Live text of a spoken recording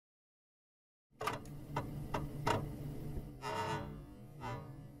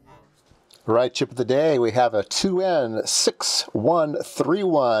Right, chip of the day, we have a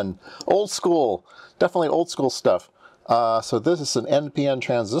 2N6131. Old school, definitely old school stuff. So this is an NPN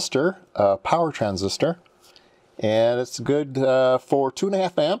transistor, power transistor, and it's good for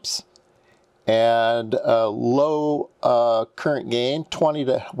 2.5 amps and low current gain, 20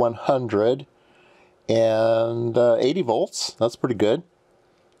 to 100, and 80 volts. That's pretty good.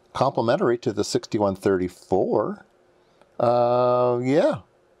 Complementary to the 6134. Yeah.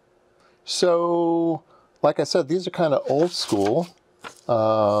 So, like I said, these are kind of old school.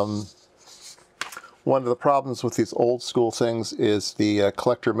 One of the problems with these old school things is the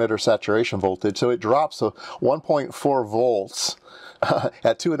collector emitter saturation voltage. So it drops to 1.4 volts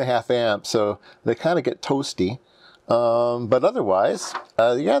at 2.5 amps. So they kind of get toasty. But otherwise,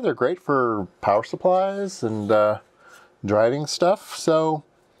 yeah, they're great for power supplies and driving stuff. So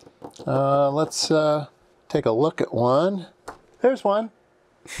let's take a look at one. There's one.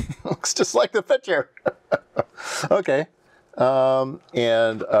 Looks just like the picture. Okay.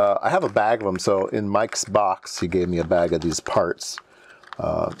 And I have a bag of them. So in Mike's box, he gave me a bag of these parts.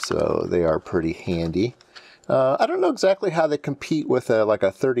 So they are pretty handy. I don't know exactly how they compete with like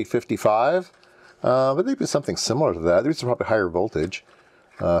a 3055, but they do something similar to that. These are probably higher voltage.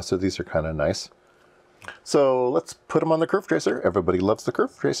 So these are kind of nice. So let's put them on the curve tracer. Everybody loves the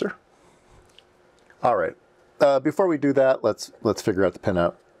curve tracer. All right. Before we do that, let's figure out the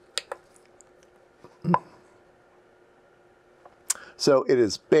pinout. So it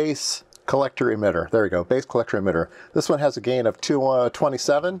is base collector emitter. There we go, base collector emitter. This one has a gain of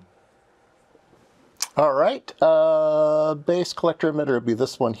 227. All right, base collector emitter would be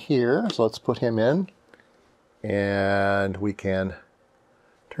this one here. So let's put him in, and we can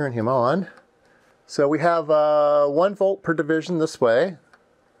turn him on. So we have 1 volt per division this way.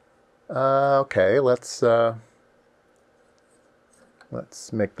 Okay, let's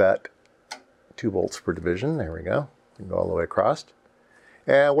make that 2 volts per division. There we go. We can go all the way across.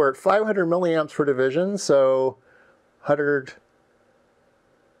 And we're at 500 milliamps per division, so 100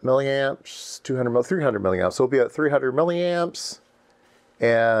 milliamps, 200, 300 milliamps. So we'll be at 300 milliamps.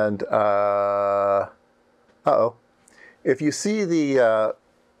 And, uh-oh. If you see the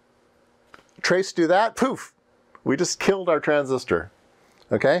trace do that, poof, we just killed our transistor.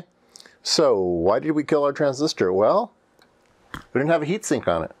 Okay? So why did we kill our transistor? Well, we didn't have a heatsink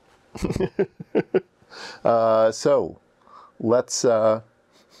on it. So let's,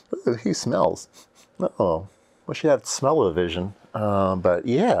 he smells. Uh-oh. Wish you had smell-o-vision. But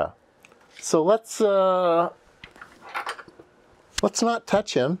yeah. So let's not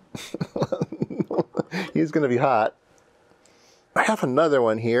touch him. He's going to be hot. I have another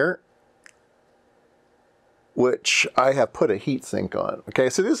one here, which I have put a heatsink on. Okay,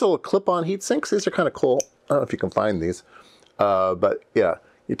 so these little clip-on heat sinks, these are kind of cool. I don't know if you can find these. But yeah,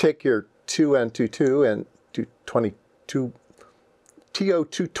 you take your 2N22 and 222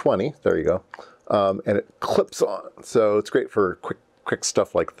 TO220, there you go, and it clips on. So it's great for quick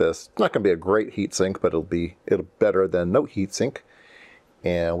stuff like this. It's not going to be a great heatsink, but it'll better than no heatsink.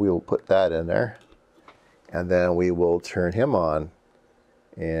 And we will put that in there, and then we will turn him on.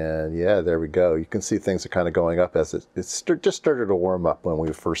 And yeah, there we go. You can see things are kind of going up as just started to warm up when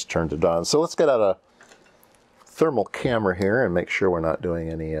we first turned it on. So let's get out a thermal camera here and make sure we're not doing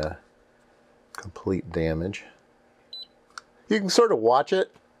any complete damage. You can sort of watch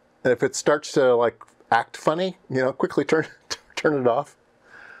it, and if it starts to like act funny, you know, quickly turn it off.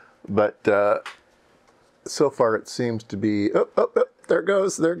 But so far it seems to be, oh, there it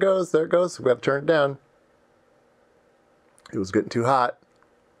goes, there it goes, there it goes. We've got to turn it down. It was getting too hot.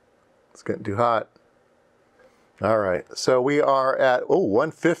 It's getting too hot. All right, so we are at,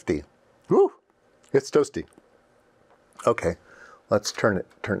 150. Woo, it's toasty. Okay, let's turn it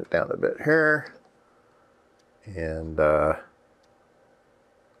down a bit here. And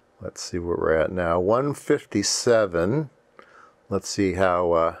let's see where we're at now. 157. Let's see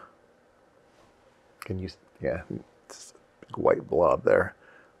how, can you, yeah, it's a big white blob there.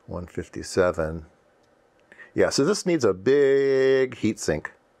 157. Yeah, so this needs a big heat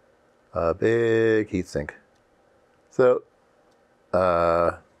sink. A big heat sink. So,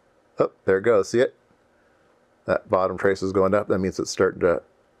 oh, there it goes. See it? That bottom trace is going up. That means it's starting to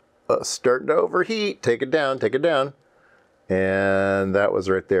overheat. Take it down, take it down. And that was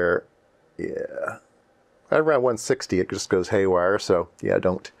right there. Yeah. At around 160, it just goes haywire. So yeah,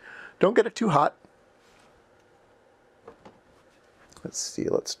 don't get it too hot. Let's see,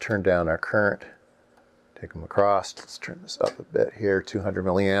 let's turn down our current. Take them across. Let's turn this up a bit here, 200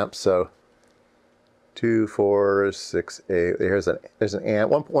 milliamps. So 2, 4, 6, 8. There's an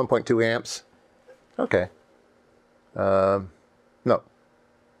amp, 1.2 amps. Okay. No.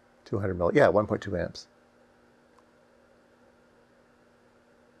 200 milli, yeah, 1.2 amps.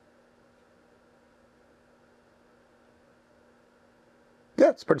 Yeah,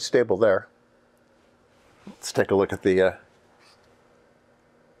 it's pretty stable there. Let's take a look at the,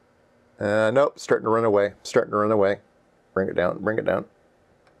 nope, starting to run away, starting to run away. Bring it down, bring it down.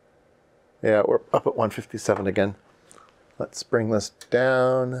 Yeah, we're up at 157 again. Let's bring this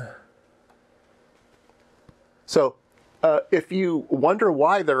down. So, if you wonder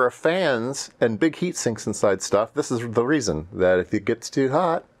why there are fans and big heat sinks inside stuff, this is the reason, that if it gets too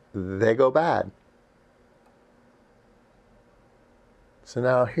hot, they go bad. So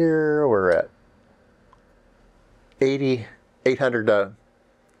now here we're at 800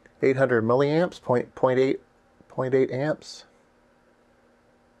 milliamps, 0.8 amps.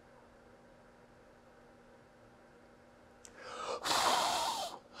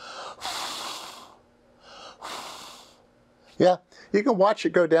 Yeah, you can watch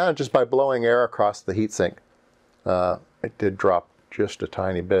it go down just by blowing air across the heatsink. It did drop just a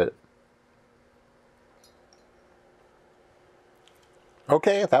tiny bit.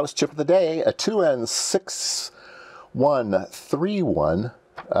 Okay, that was tip of the day, a 2N6131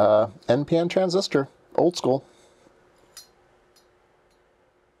 NPN transistor, old school.